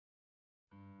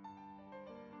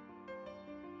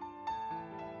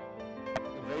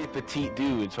petite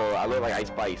dude, so I look like Ice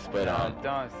Spice. But no,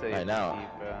 don't say right now.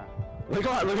 petite, bro. Look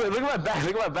at my back.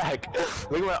 Look at my back.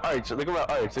 Look at my arch. Look at my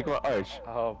arch. Look at my arch.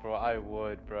 Oh, bro, I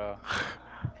would, bro.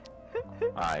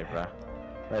 Alright, bro.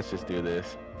 Let's just do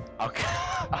this. Okay.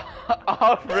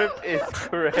 Off rip is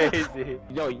crazy.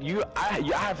 Yo, I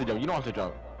have to jump. You don't have to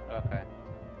jump. Okay.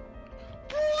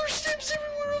 There's steps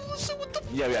everywhere. Listen, what the?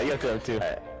 Yeah, you have to jump too.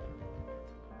 Right.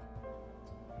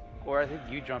 Or I think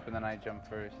you jump and then I jump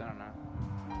first. I don't know.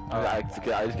 I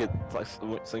just get like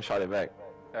slingshot it back.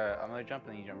 Alright, I'm gonna jump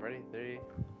and then you jump. Ready? 3,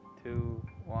 2,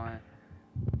 1.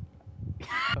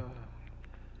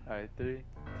 Alright, 3,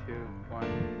 2,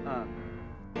 1.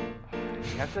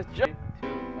 You have to jump. 3,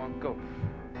 2, 1, go.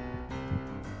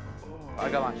 Oh, I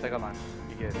got launched.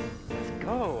 You get it. Let's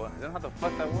go. I don't know how the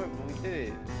fuck that worked, but we did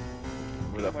it.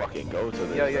 Where the fucking go to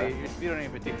this? Yo, your speed don't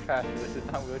even too fast. This is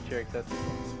not wheelchair accessible.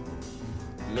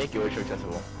 Make it wheelchair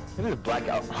accessible. Look at this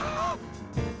blackout.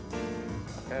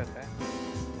 Okay.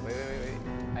 Wait.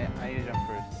 I need to jump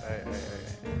first. Alright.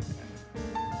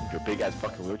 Your big ass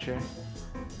fucking wheelchair.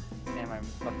 And my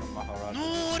fucking Maharaj. No,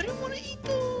 I didn't want to eat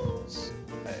those.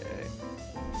 Hey.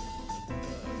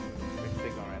 We're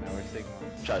Sigma right now. We're Sigma.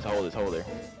 Try to hold her.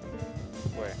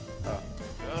 Where? Oh.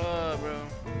 Bro.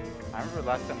 I remember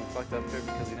last time we fucked up here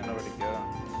because we didn't know where to go.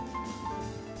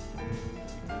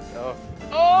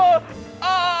 Oh!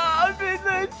 I'm being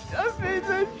lynched!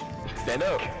 Stand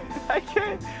up. I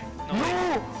can't! No!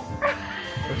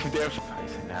 Look at there.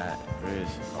 That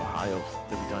Riz, Ohio.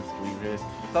 Did we done 3 Riz?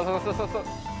 Stop.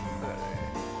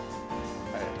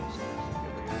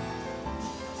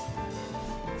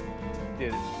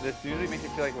 Dude, this usually makes me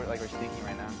feel like we're sneaking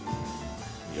right now.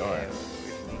 We are. Yeah,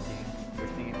 we're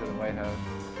sneaking to the White House.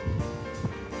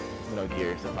 No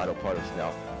gear, it's a vital part of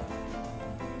stealth.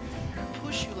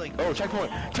 Push you like. Oh,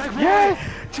 checkpoint! Yes!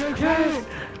 Checkpoint! Yes!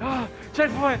 Oh,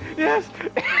 checkpoint! Yes!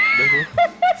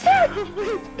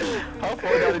 How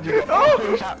far down did you go?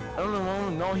 Oh! I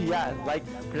don't know, he had. Like,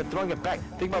 you're throwing it back.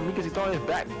 Think about me because he's throwing it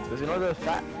back. Does he know the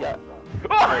fat? Yeah.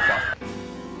 Oh!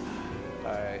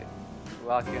 Alright.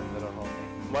 Lock in, little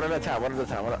homie. One at a time.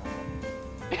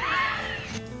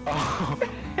 Oh.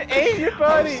 Aim your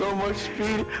body! I have so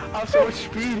much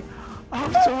speed.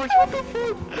 What the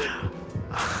fuck?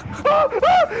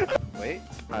 Wait.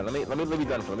 Alright, let me be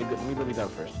done first. Let me be done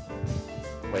first.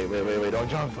 Wait, don't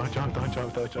jump.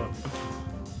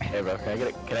 Hey bro, can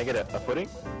I get a footing?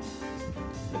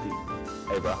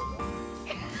 Hey bro.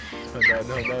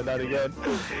 No, not again.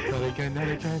 Not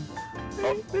again.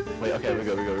 Oh, wait, okay, we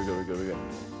go.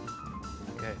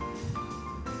 Okay.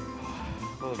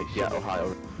 Holy shit. Yeah, Ohio.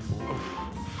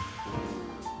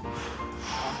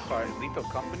 I'm sorry, Lethal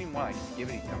Company? More like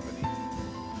Skibidi Company.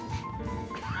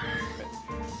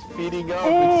 Speeding up.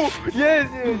 Oh! Yes!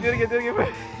 Do it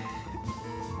again.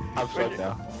 I'm stuck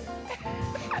now.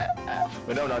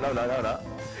 Wait, no.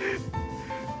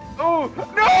 Oh!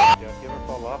 No! Yo, if you ever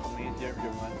fall off, I'm gonna use your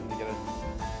momentum to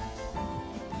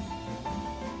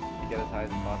get as high as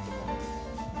possible.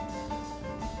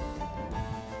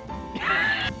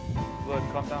 Blood,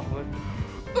 calm down, Blood.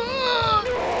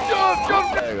 Jump!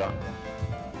 There you go.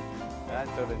 That's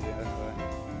totally good, that's fine.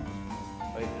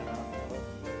 Wait, no.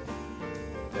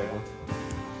 There you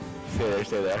go.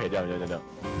 Stay there. Okay, jump.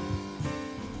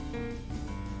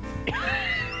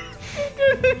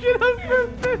 Get on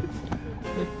purpose!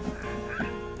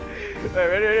 Alright,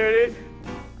 ready?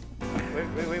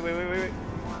 Wait.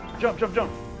 Jump! Gone,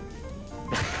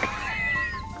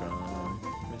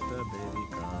 Mr. Baby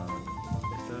gone.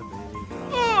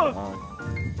 Oh!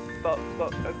 Stop.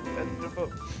 That's jump up.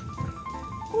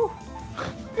 Woo.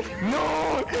 No!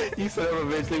 You son of a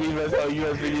bitch, look at you mess up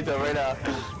USB yourself right now.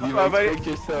 You My buddy- expect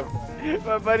yourself.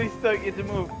 My buddy's stuck, get to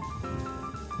move.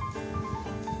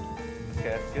 Okay,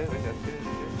 that's good.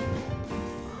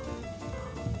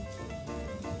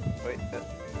 Wait,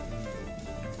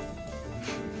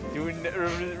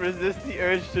 resist the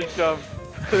urge to jump,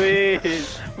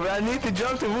 please. But I need to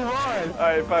jump to move on.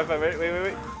 Alright, fine,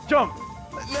 wait. Jump!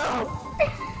 No!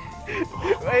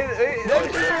 Wait.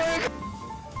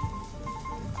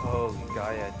 Holy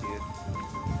god, yeah, dude.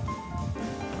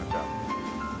 Watch out.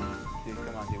 Dude,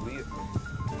 come on, dude.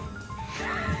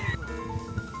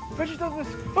 Fetch Douglas!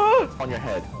 Oh! On your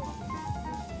head.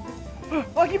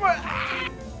 Lucky Mark!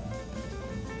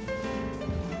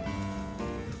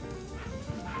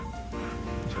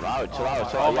 Chill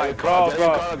out. Oh my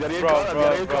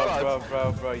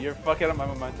bro, you're fucking up my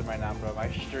momentum right now, bro. My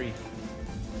streak.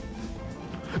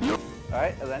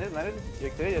 Alright, I landed.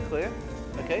 You're clear.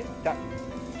 Okay, stop.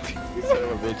 You son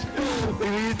of a bitch.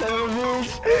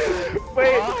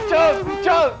 Wait, jump!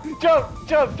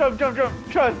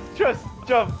 Trust,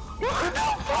 jump! What the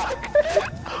fuck?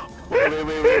 Wait.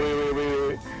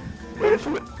 Wait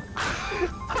for it.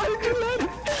 How did you let it?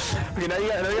 Okay, now you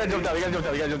gotta jump down. You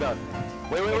gotta jump down.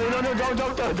 Wait, no,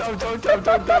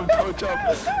 jump.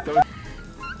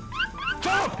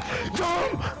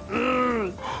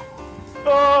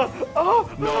 Oh!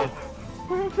 No.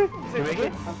 You make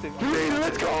it? Dude,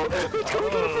 let's go. Let's go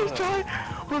for the first try.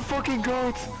 We're fucking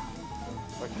goats.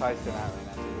 We're Tyson out right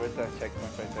now, dude. Where's that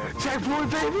checkpoint right there?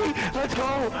 Checkpoint, baby. Let's go.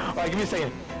 Alright, give me a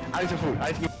second. I need some food.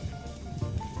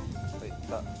 Wait,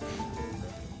 stop.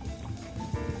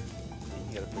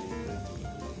 You got it pretty easily.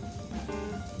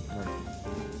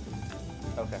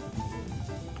 Okay.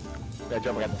 Gotta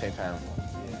jump at the same time.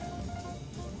 Yeah.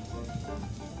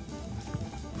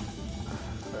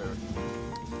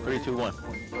 3, 2, 1.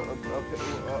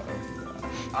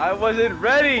 I wasn't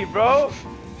ready, bro!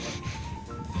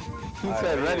 He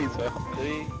said ready, so.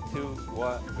 3, 2,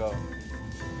 1, go.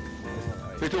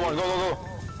 3, 2, 1, go.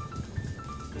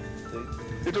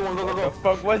 3, 2, 1, go. What the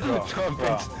fuck was it? Jump,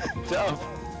 Bro. jump.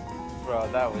 Bro,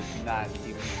 that was not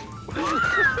even...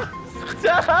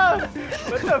 Stop!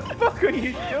 What the fuck are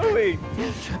you doing?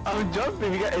 I'm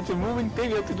jumping. It's a moving thing.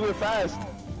 You have to do it fast.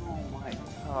 Oh my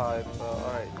god, bro.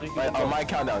 Alright. On my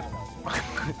countdown.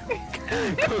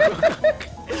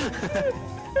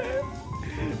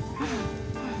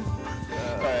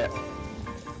 Alright.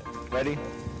 Ready?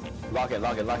 Lock it.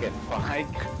 Oh my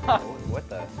god. What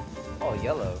the? Oh,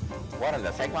 yellow. What on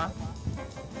the second one?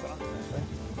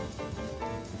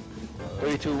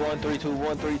 3, 2, 1, 3, 2,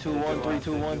 1, 3, 2, 1, 3,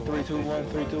 2, 1, 3, 2, 1,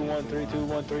 3, 2, 1, 3, 2,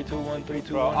 1, 3, 2, 1, 3, 2,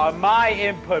 1. Bro, on my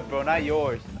input, bro, not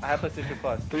yours. I have PlayStation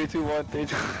Plus. 3, 2, 1, 3,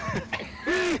 2.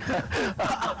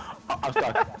 I'm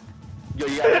stuck. Yo,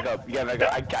 you gotta back up.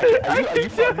 Are you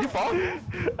falling?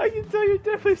 I can tell you're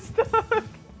definitely stuck.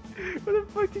 Where the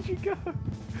fuck did you go?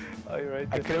 Oh, you're right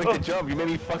there. I couldn't make the jump. You made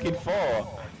me fucking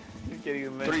fall. You're getting a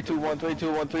mess. 3, 2, 1, 3,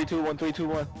 2, 1, 3, 2, 1, 3, 2,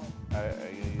 1. Alright,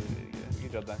 you can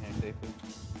drop down here safely.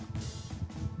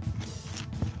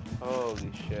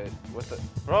 Holy shit. What the?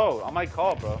 Bro, on my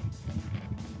call, bro.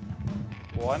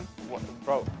 1? What?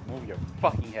 Bro, move your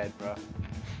fucking head, bro.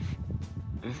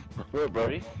 Wait,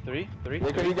 bro. 3.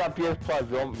 Look when you got PS Plus,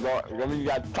 don't you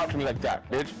gotta talk to me like that,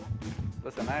 bitch.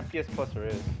 Listen, I have PS Plus for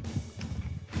is.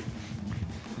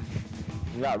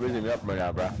 You're not raising me up right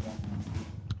now, bro.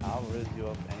 I'll raise you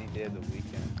up any day of the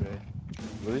weekend, bro.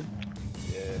 Really?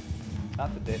 Yeah.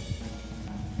 Not the day.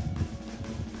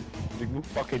 You can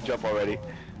fucking jump already.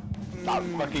 Stop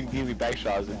fucking giving me back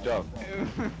shots and jump.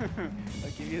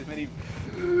 I'll give you as many.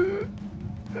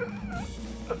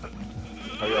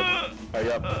 Hurry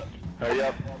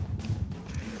up.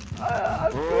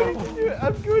 I'm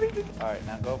going to do it. Alright,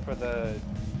 now go for the.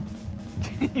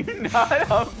 You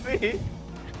not on me?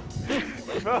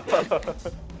 Bro. I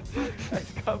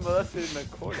just got molested in the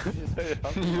corner. You just heard it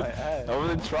off my ass. I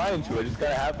wasn't trying to, it just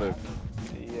gotta happen.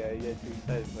 Yeah, you got too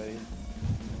excited, buddy.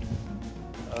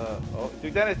 Oh,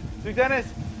 Duke Dennis!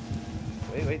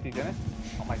 Wait, Duke Dennis?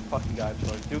 Oh my fucking god,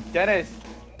 bro. Duke Dennis!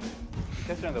 You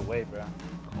guys are in the way, bro.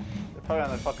 They're probably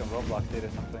on the fucking Roblox date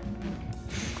or something.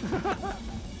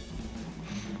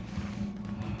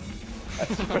 I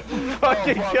swear to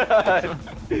fucking god!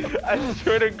 I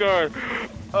swear to god!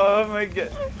 Oh my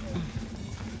god.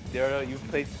 Daryl, you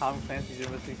played Tom Clancy's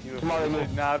Rainbow Six. You would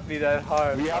not be that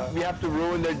hard. We have to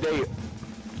ruin their date.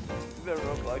 The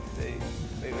Roblox date.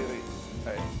 Wait.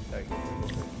 Alright,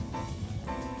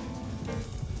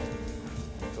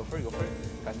 go for it.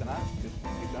 Got the knife. Just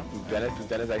keep going.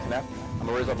 Dennis, I snap. I'm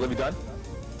gonna raise up Libby done.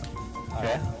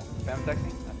 Okay. Spam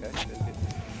texting? Okay,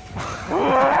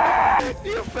 good.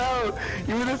 You fell!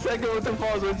 You were the second with the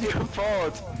falls, what's your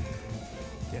fault?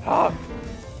 Get up!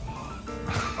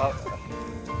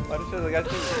 Why did you like I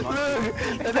Look,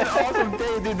 that's an awesome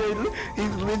date, dude.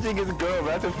 He's lynching his girl,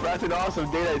 bro. That's an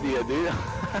awesome date idea, dude.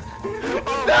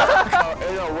 Oh,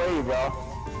 ain't no way, bro.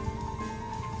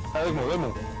 Hey, let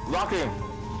me. Lock in.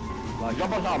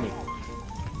 Jump on top of me.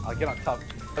 I'll get on top.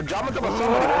 Jump on top of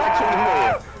somebody. They're like shooting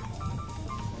here.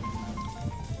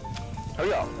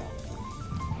 Hurry up.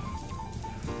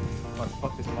 Oh,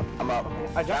 fuck this one. I'm up.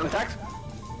 I jumped. Attacks?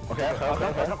 Okay. Wait.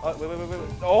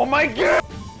 Oh my god!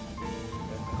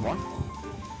 Come on.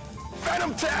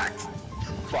 Phantom tax!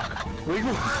 Fuck.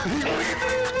 Legal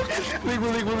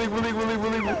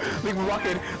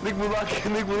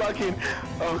locking.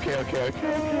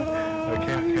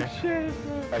 Okay. Shit,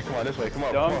 Alright, come on, this way, come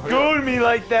on. Don't goon me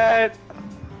like that!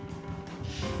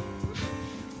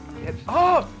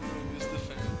 Oh! Who's the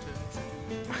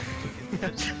Phantom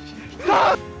Tax?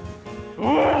 Stop!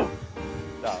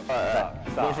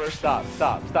 Go first. Stop.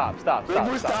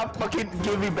 Stop fucking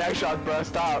giving me back shots, bro.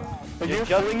 Stop. Like, you're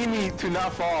flinging me to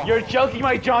not fall. You're joking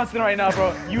Mike Johnson right now,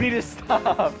 bro. You need to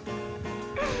stop.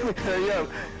 Yo,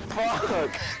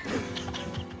 fuck.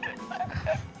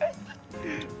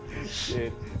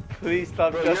 Dude, please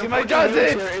stop Bro, joking your Mike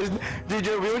fucking Johnson. Dude,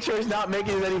 your wheelchair is not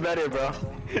making it any better, bro.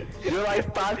 You're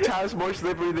like 5 times more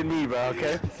slippery than me, bro,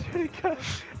 okay?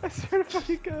 I swear to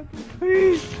fucking God,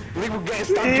 please. Ligmo,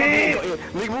 stop jumping.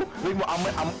 Ligmo,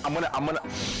 I'm gonna.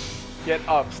 Get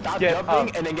up. Stop Get jumping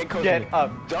up. and then get close Get to me.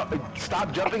 up.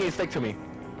 Stop jumping and stick to me.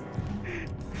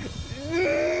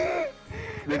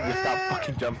 Ligmo, stop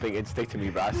fucking jumping and stick to me,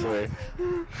 bro, I swear.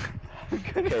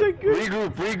 Okay,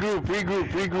 regroup.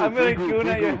 I'm gonna goon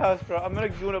at your house, bro. I'm gonna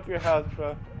goon up your house,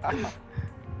 bro. I'm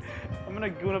gonna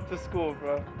goon up the school,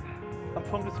 bro. I'm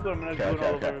pulling to school. I'm gonna goon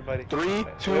all over everybody. 3,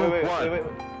 2, 1. Wait.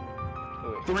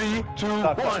 3, 2,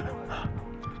 1.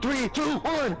 3, 2,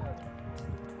 1.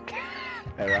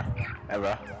 Hey,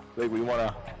 bro. Wait, we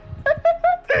wanna.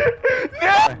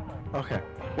 No! Okay.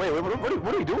 Wait,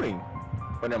 what are we doing?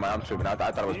 Oh, never mind. I'm tripping. I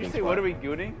thought it was Did you being say fun. what are we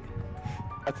gooning?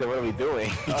 I said, what are we doing?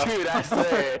 Dude, I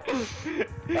said.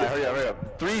 Alright, hurry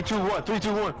up. 3, 2, 1. 3,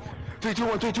 2, 1. 3, 2,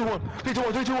 1. 3, 2, 1. 3, 2,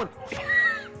 1. 3, 2, 1.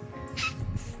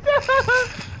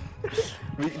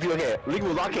 Okay, League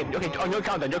will lock in. Okay, on your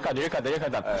countdown. 3,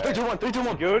 2, 1. 3, 2,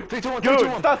 1. Good. 3, 2, 1. Good. 3, 2,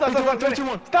 1. Stop. 3, 2,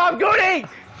 1. Stop gooning!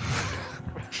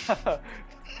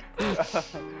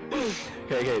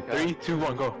 Okay. 3, 2,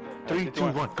 1, go. 3, 2,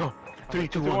 1, go. 3,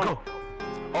 2, 1, go.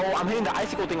 Oh, I'm hitting the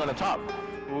icicle thing on the top.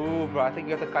 Ooh, bro, I think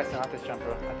you have to Kaisen out this jump,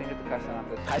 bro. I think you have to Kaisen out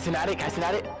this. Kaisen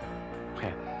at it.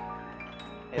 Okay.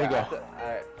 Here we go. I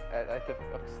have to,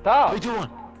 stop! 3, 2, 1.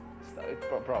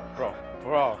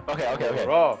 Bro. Okay.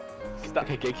 Bro. Stop.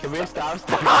 Okay, come here, stop.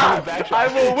 I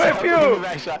will whip you! Give me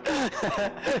back shot.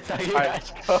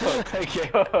 Alright,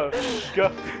 go.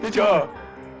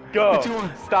 3, 2,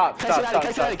 1. Stop. Kaisen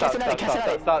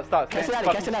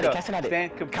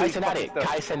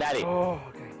at it. Oh,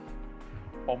 okay.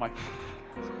 Oh my.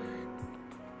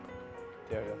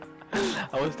 There we go.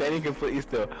 I was standing completely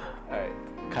still. Alright.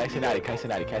 Kaisen at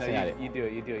it. You do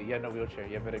it. You have no wheelchair.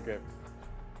 You have better grip.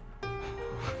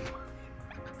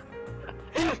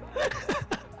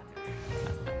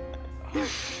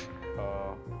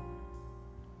 Oh.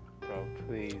 Bro,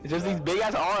 please. It's just these big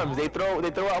ass arms. They throw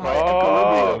out my Oh.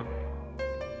 equilibrium.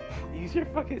 Use your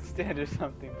fucking stand or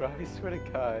something, bro. I swear to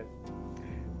God.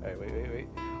 Alright, wait.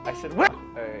 I said what?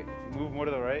 Alright, move more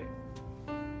to the right.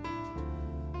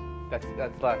 That's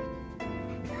left.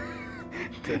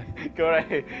 Go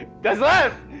right. That's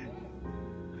left!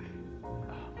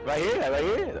 Right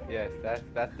here. Yes,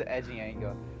 that's the edging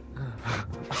angle.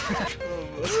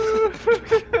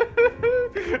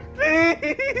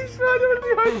 Please! I don't want to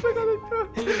be hard stuck on the truck.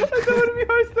 I don't want to be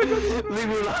hard stuck on the truck. Leave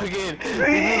me lock in.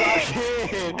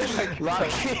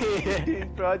 Please,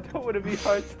 bro, I don't want to be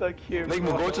hard stuck here. Like,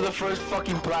 bro. go to the first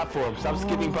fucking platform. Stop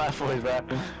skipping platforms, bro.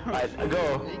 Alright,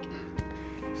 go.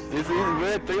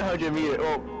 We're at 300 meters.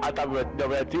 Oh, I thought we're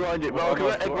at 200. Bro,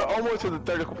 okay, we're almost to the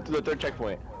third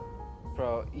checkpoint.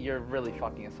 Bro, you're really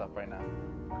fucking us up right now.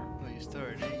 Well, you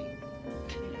started.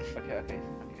 Okay.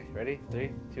 Ready?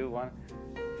 3, 2, 1.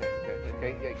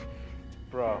 Okay.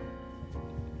 Bro.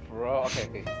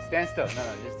 Okay. Stand still. No,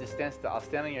 just stand still. I'll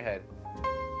stand on your head.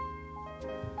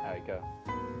 Alright, go.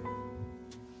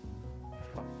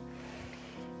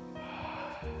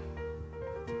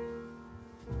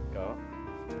 Go.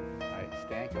 Alright,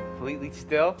 stand completely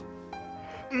still.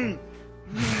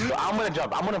 So I'm gonna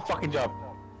jump. I'm gonna fucking jump.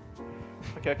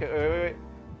 Okay, wait.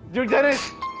 Dude,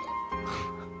 Dennis!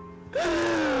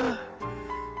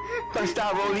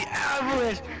 Stop, bro. The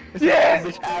average. It's Yes!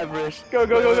 the average. Go.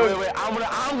 Wait. I'm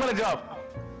gonna jump.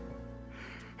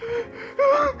 Get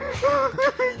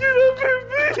up here,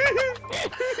 please!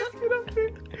 Get up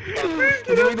here! Please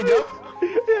Did you make the jump?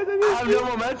 Yeah, I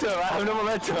have no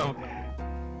momentum.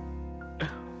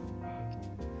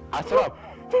 I throw up.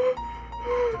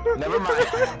 Never mind.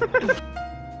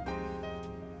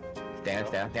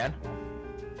 Stand.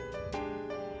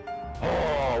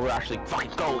 Oh, we're actually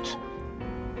fucking goats.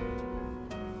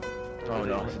 Oh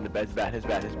no, it's bad. It's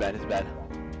bad.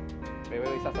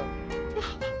 Wait, stop.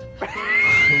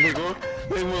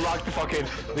 Leave me lock the fucking.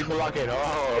 Leave me lock in.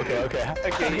 Oh, okay.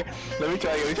 Let me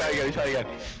try again.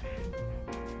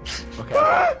 Okay.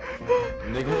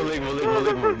 Leave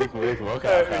me.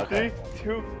 Okay. 3,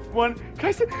 2, 1.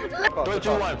 Kaisen! 3,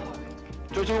 2, 1.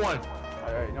 3, 2, 1.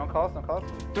 Alright, no calls.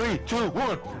 3, 2,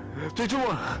 1. 3, 2,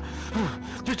 1.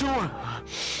 3, 2, 1.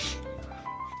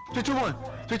 3, 2, 1.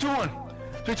 3, 2, 1.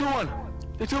 3, 2, 1.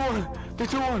 3, 2, 1. 3,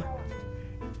 2, 1.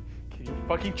 Can you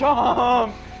fucking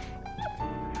jump?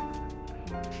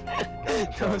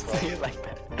 Don't say it like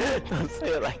that. Don't say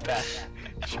it like that.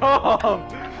 Jump!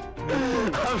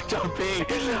 I'm jumping.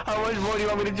 How much more do you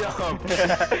want me to jump?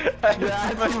 You're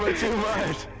asking for too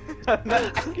much.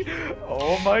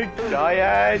 Oh my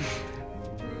god!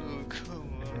 Bro, come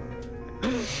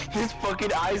on. This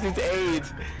fucking ice is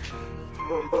AIDS.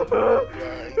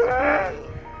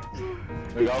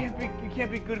 There you go. You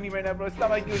can't be good at me right now, bro. It's not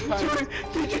my good time.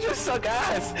 Dude, you just suck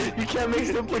ass. You can't make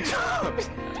simple jumps.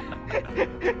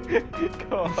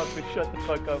 Go up and shut the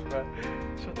fuck up, bro.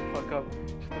 Shut the fuck up.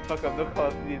 Shut the fuck up. Don't call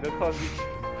us me. Don't call us me.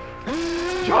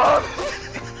 Jump!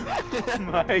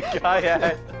 My god.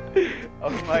 Oh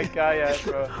my god,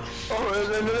 bro.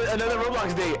 Oh, another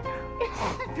Roblox date.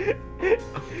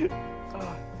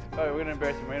 Alright, we're gonna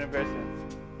embarrass him. We're gonna embarrass him.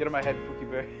 Get on my head, Pookie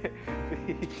Bear.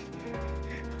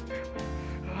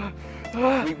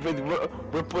 We're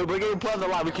getting put on the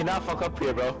line. We cannot fuck up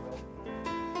here, bro.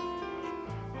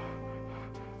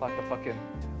 Lock the fuck in.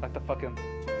 Lock the fuck in.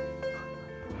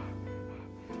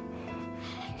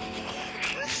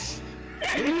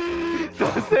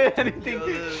 Don't say anything.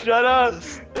 Yo, Shut up.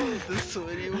 The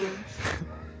sweaty ones.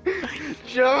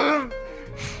 Jump.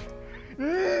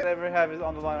 Whatever I have is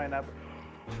on the line right now.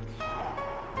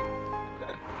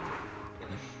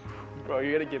 Bro,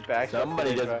 you're gonna get back.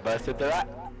 Somebody just busted through that.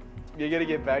 You're gonna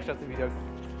get back shots if you don't.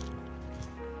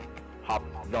 Hop,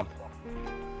 jump.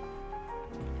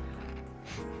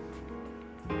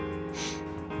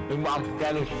 I'm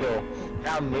standing still.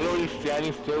 I'm literally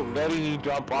standing still, ready to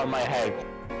jump on my head.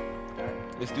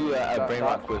 Let's do a brain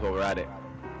rock quick while we're at it.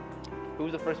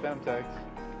 Who's the first Phantom Tags?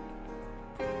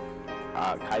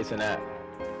 Kaisenet.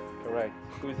 Correct.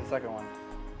 Who's the second one?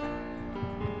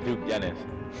 Duke Dennis.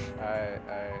 Alright.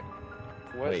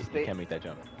 Wait, you can't make that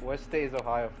jump. What state is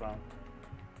Ohio from?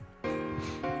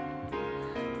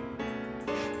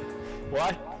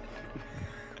 What?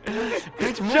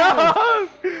 Bitch, move! Jump!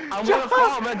 I'm gonna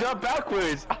fall, I'm gonna jump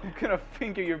backwards! I'm gonna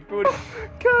finger your booty.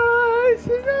 Guys,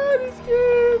 is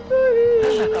good,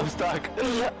 buddy. I'm stuck.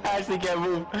 I actually can't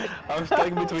move. I'm stuck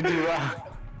between two rocks.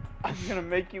 I'm gonna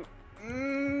make you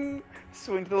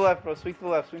swing to the left, bro. Swing to the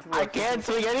left. Swing to the I left. can't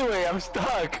swing anyway, I'm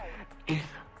stuck.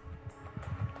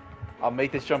 I'll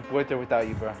make this jump with or without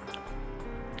you, bro.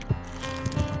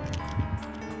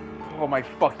 Oh my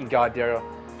fucking god, Daryl.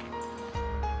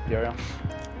 Daryl,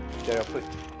 please.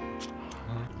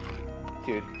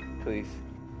 Dude, please.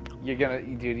 You're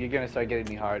gonna start getting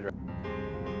me hard, right?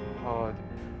 Oh.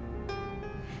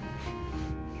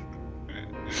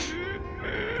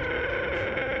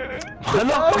 How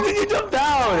the fuck did you jump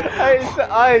down? The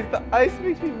ice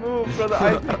makes me move, bro. The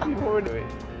ice makes me forward. Wait,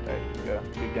 alright, go.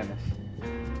 Big Dennis.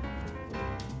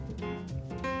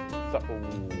 So,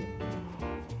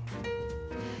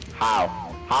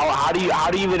 How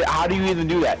do you even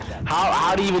do that?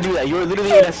 How do you even do that? You were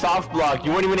literally in a soft block.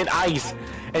 You weren't even in ice,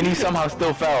 and you somehow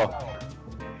still fell.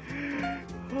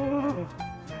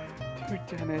 Dude,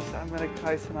 Dennis, I'm gonna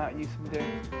Kaisen out you someday.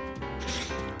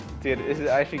 Dude, this is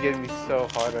actually getting me so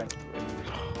hard right now.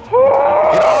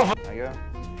 Get off! There you go.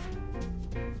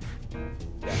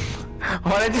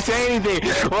 Why didn't you say anything?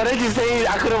 Why didn't you say anything?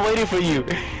 I could have waited for you.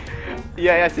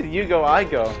 Yeah, I said you go, I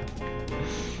go.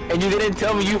 And you didn't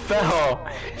tell me you fell,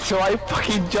 so I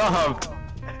fucking jumped.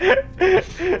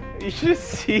 You should have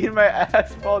seen my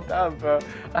ass fall down, bro.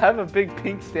 I have a big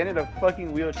pink stand in a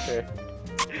fucking wheelchair.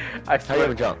 I swear. How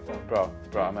you jump? Bro,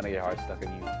 I'm gonna get hard stuck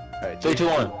on you. Alright, 3, 2,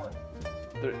 1.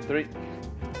 3.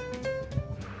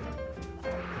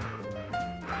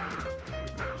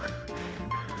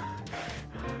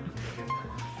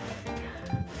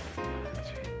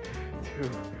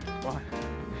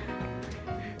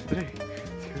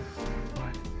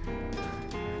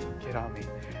 Get on me.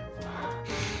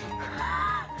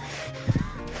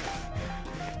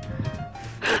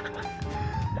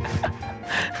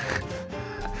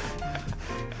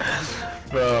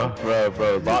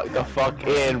 Bro, lock the fuck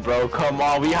in, bro. Come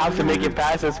on, we have to make it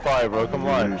past this part, bro. Come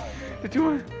on. The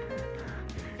 2-1.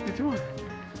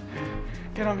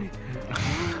 Get on me.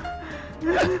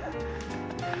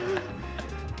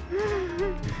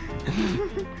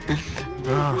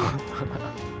 Bro.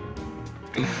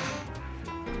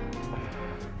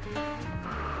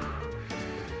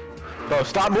 Bro,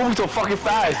 stop moving so fucking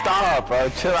fast. Stop, bro.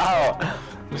 Chill out.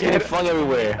 I'm just getting flung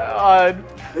everywhere.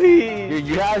 Please.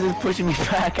 You guys is pushing me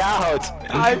back out.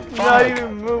 I'm not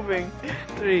even moving.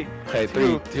 3. Okay,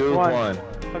 3, 2, 1.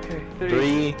 Okay,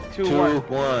 3, 2,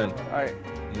 1. Alright.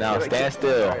 Now stand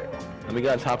still. Right. Let me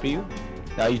get on top of you.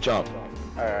 Now you jump.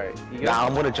 Alright. Now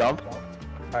I'm gonna jump.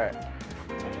 Alright.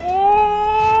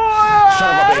 Son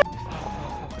of a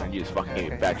bitch. You just fucking gave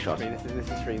me back shots. This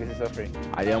is free. This is so free.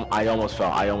 I almost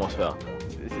fell.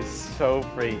 This is so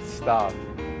free. Stop.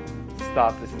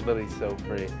 Stop. This is literally so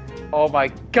free. Oh my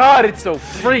god, it's so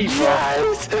free, bro.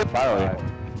 Yes! Finally.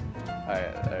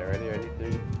 Alright, ready?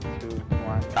 3, 2,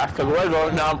 1. Hasta luego.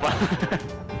 No, I'm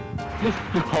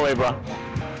oh, wait, bro.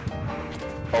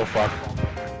 Oh, fuck.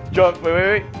 Jump,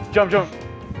 wait. Jump.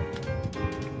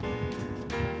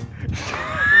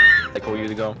 Like, where you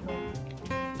to go?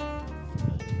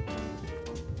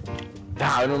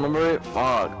 Damn, I don't remember it.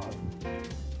 Fuck.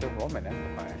 The Roman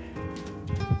Empire.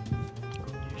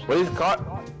 What is it called?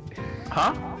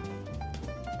 Huh?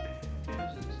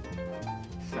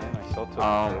 Selling my soul to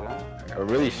A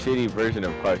really shitty version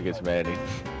of Cards Against Humanity.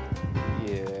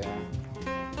 yeah.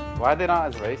 Why are they not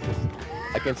as racist?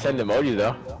 I can send emojis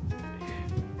though.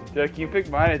 Yeah, can you pick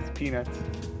mine? It's peanuts.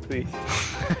 Please.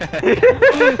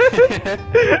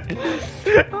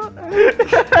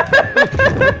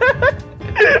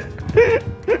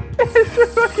 It's so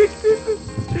fucking stupid.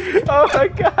 Oh my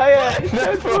god, yeah.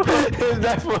 That's what.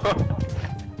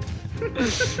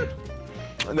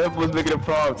 That was making a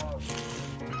prompt.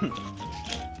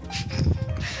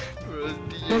 Bro,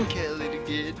 DJ Khaled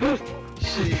again.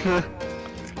 Shit.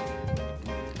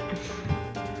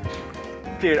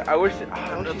 Dude, I wish these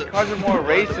cards were more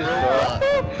racist, bro.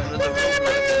 Another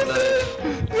roadblock.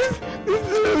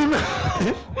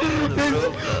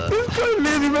 This card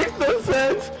literally makes no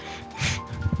sense.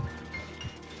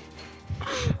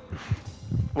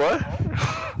 What?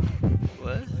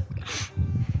 What?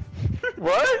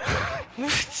 What?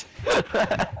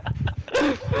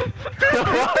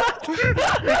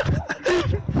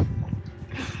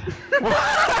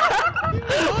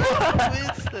 What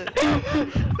is that?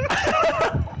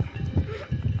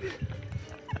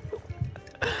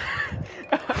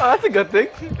 Oh, that's a good thing.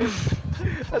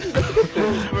 That's a good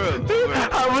thing. Bro.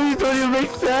 How many don't even make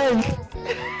sense?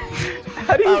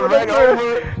 How do you run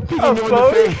over a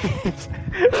Boeing?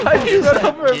 How do you run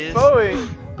over a Yes. Boeing?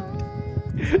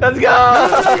 Let's go!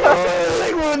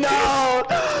 Like, well, no!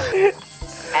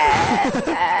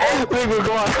 Wait,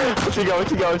 go on. What you got? He's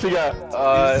the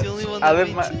only one I that live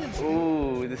makes my. sense.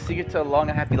 Ooh, the secret to a long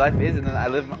and happy life is, and then I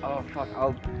live my. Oh fuck! Pick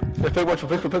one.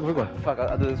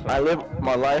 I'll do this one. I live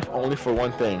my life only for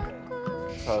one thing.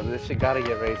 Bro, this shit gotta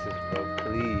get racist, bro.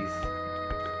 Please.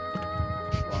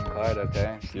 One card,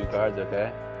 okay. 2 cards,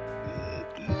 okay.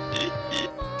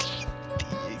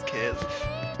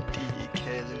 DJ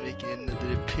Khaled making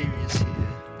another appearance here.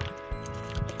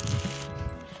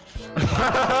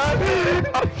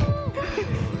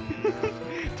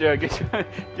 Dude,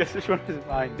 guess which one is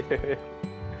mine, dude.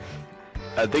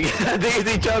 I think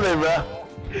it's each other, bro.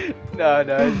 No,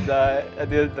 it's not. I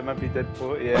think that might be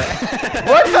Deadpool, yeah.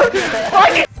 What the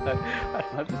fuck? I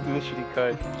have to do the shitty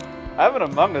card. I have an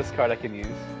Among Us card I can use.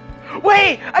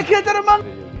 Wait! I can't do Among Us!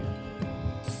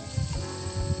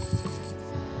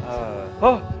 Oh!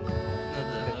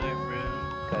 Another high,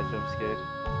 bro. Got jump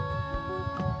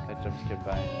scared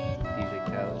by DJ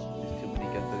Khaled. There's too many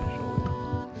guns on his shoulders.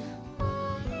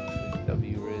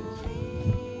 W Riz.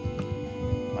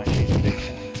 My strange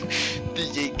addiction.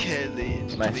 DJ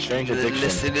Khaled. My strange making a addiction.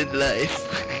 lesson in life.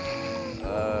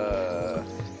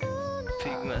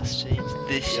 Pick my strange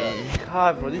addiction.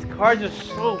 God, bro, these cards are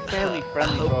so family I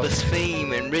friendly, hope bro. it's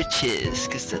fame and riches,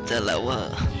 cause that's all I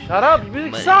want. Shut up, your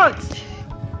music Money. sucks!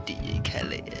 DJ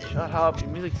Khaled. Shut up, your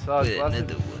music sucks. With Last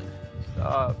another thing- one.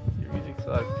 Stop, your music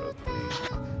sucks, bro, please.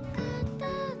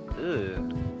 Ugh.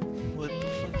 What the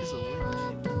fuck is a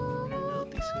word? No,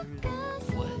 this word.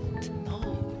 What? No.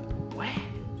 What?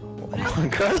 Oh my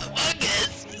god. Among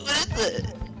Us. What is that?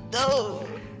 No.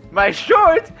 My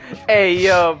shorts? Hey,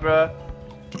 yo, bro.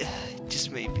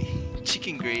 Just maybe.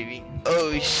 Chicken gravy.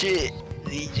 Oh shit.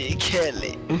 DJ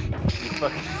Khaled.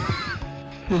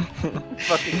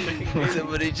 Fucking chicken.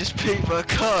 Somebody just picked my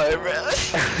car, bro. I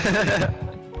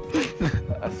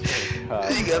swear to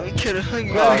God. You got me kinda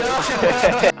hungry.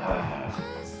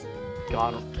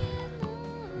 Gone.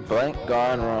 Blank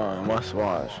gone wrong. Must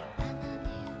watch.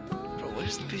 Bro, why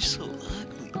is the bitch so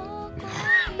ugly?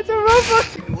 It's a robot.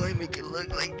 Why make it look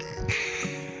like that?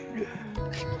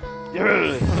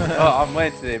 Oh, I'm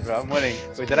winning today, bro. I'm winning.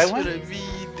 Wait, did I That's win? what I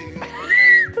mean, dude.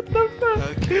 What the fuck?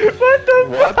 Okay. What the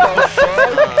What the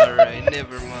fuck? Alright,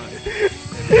 never mind.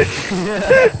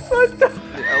 What the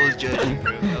I was judging,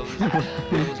 bro. I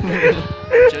was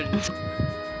judging.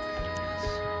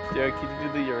 Derek, can you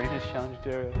do the Uranus challenge,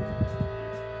 Derek?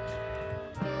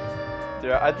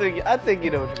 Derek, I think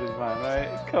you know which was mine, right?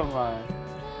 Come on.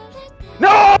 No!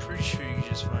 I'm pretty sure you can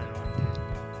just find one, dude.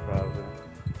 Probably.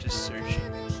 Just searching.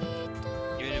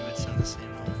 Even if it's on the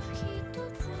same one.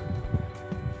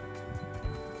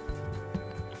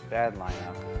 Bad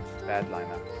lineup. Bad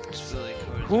lineup. I just feel like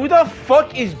cards Who the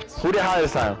fuck is? Who did high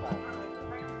this time?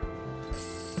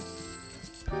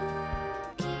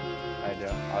 I do.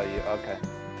 Oh, you okay?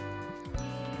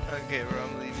 Okay, bro,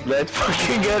 I'm leaving. Let's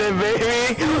fucking get it, baby!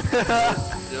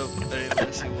 Yup, I didn't want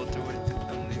to see Walter with it.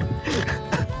 I'm leaving.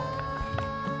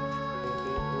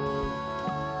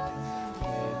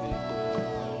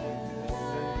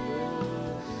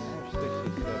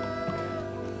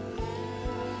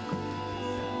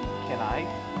 Can I?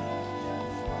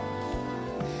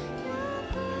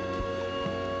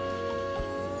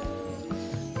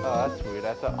 Oh, that's weird. I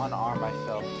have to unarm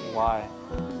myself. Why?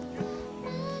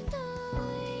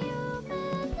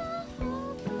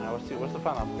 Alright, what's the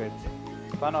final upgrade?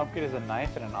 Final upgrade is a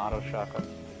knife and an auto shotgun.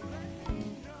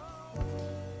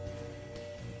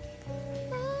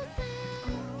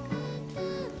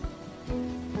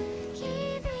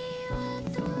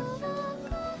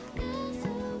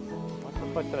 What the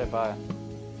fuck did I buy?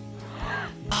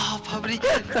 Oh, probably.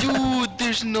 Dude,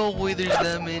 there's no way there's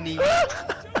that many.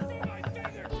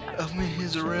 I'm in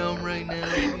his realm right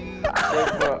now, dude. Wait,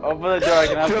 bro, open the door. I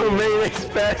can have Domain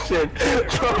expansion!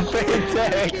 Profane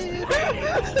text!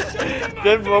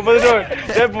 Deadpool, open the door!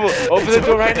 Deadpool, open the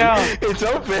door right now! It's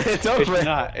open, it's open!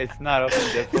 It's not open,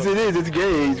 Yes, Deadpool. it is, it's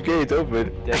gay, it's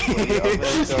open. Deadpool, you open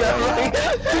the door right now.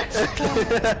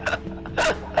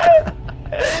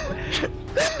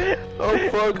 Oh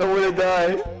fuck, I'm gonna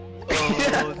die.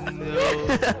 Oh no.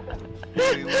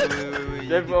 Wait.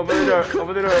 Deadpool, open the door,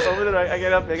 open the door, open the door. I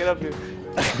can help you.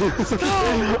 Oh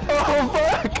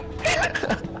fuck!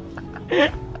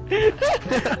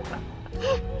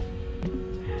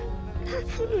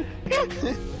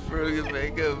 Bro, get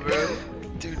back up, bro.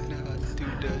 Do not do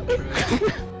that, bro.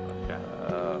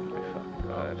 Oh my fucking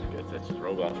god. That's just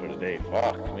Roblox for today.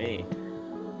 Fuck me.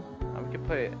 We can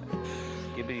play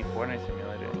Skibbity Fortnite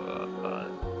Simulator.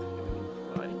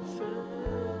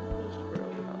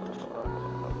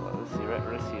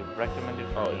 Let's see, recommended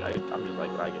for me. I'm just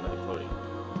like lagging like floating.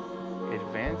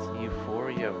 Advanced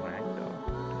Euphoria rank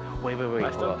though. Wait, Am I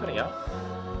hold still up. cutting out?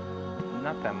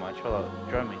 Not that much. Hold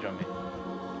up. Join me.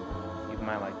 You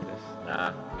might like this.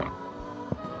 Nah.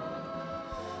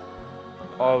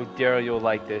 Oh, Daryl, you'll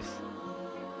like this.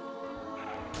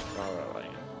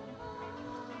 Alright.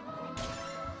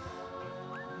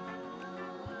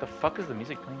 The fuck is the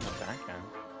music playing in the background?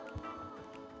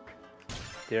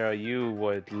 Daryl, you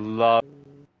would love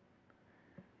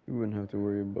You wouldn't have to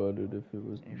worry about it if it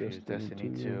was if it was Destiny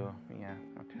 2. Yeah,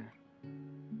 okay.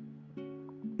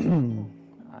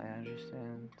 I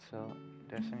understand. So,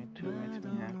 Destiny 2 makes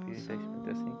me happy.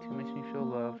 Destiny 2 makes me feel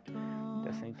loved.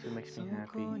 Destiny 2 makes me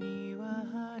happy.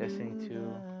 Destiny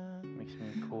 2 makes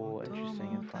me cool,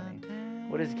 interesting, and funny.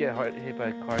 What is get hit by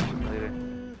a car simulator?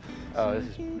 Oh, this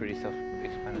is pretty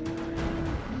self-explanatory.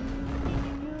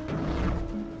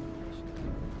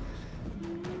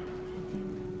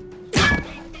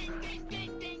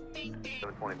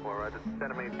 24, right?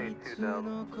 Center maintain 2 down.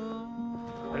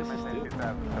 What does this do?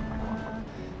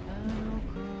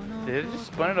 Did it just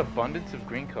spawn an abundance of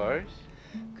green cars?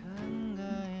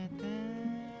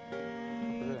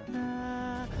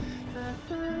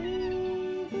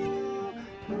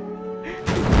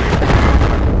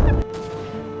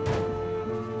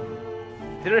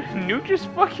 Did a nuke just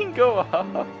fucking go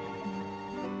off?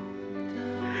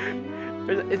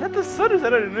 Is that the sun or is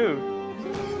that a nuke?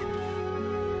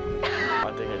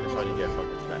 I think I just saw you get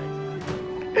fucking snacks.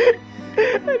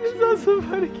 I just saw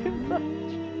somebody get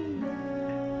lunch.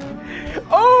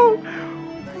 Oh!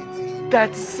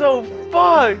 That's so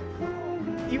fucked!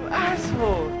 You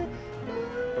asshole!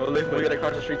 Well, we're gonna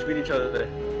cross the street to meet each other.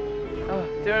 Oh,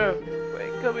 Daryl,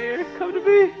 wait, come here, come to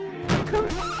me! Come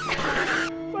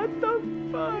What the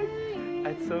fuck?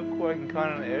 That's so cool, I can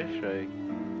count on an airstrike.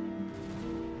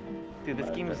 Dude, this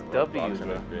game is W,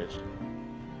 bro. Bitch.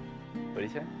 What do you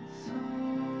say?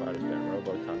 I just been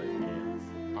Roblox on this game.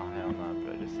 Oh, hell no,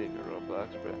 bro. Just save your Roblox,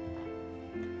 bro.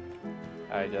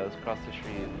 Alright, let's cross the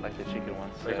street like the chicken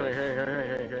once Wait, said. come here.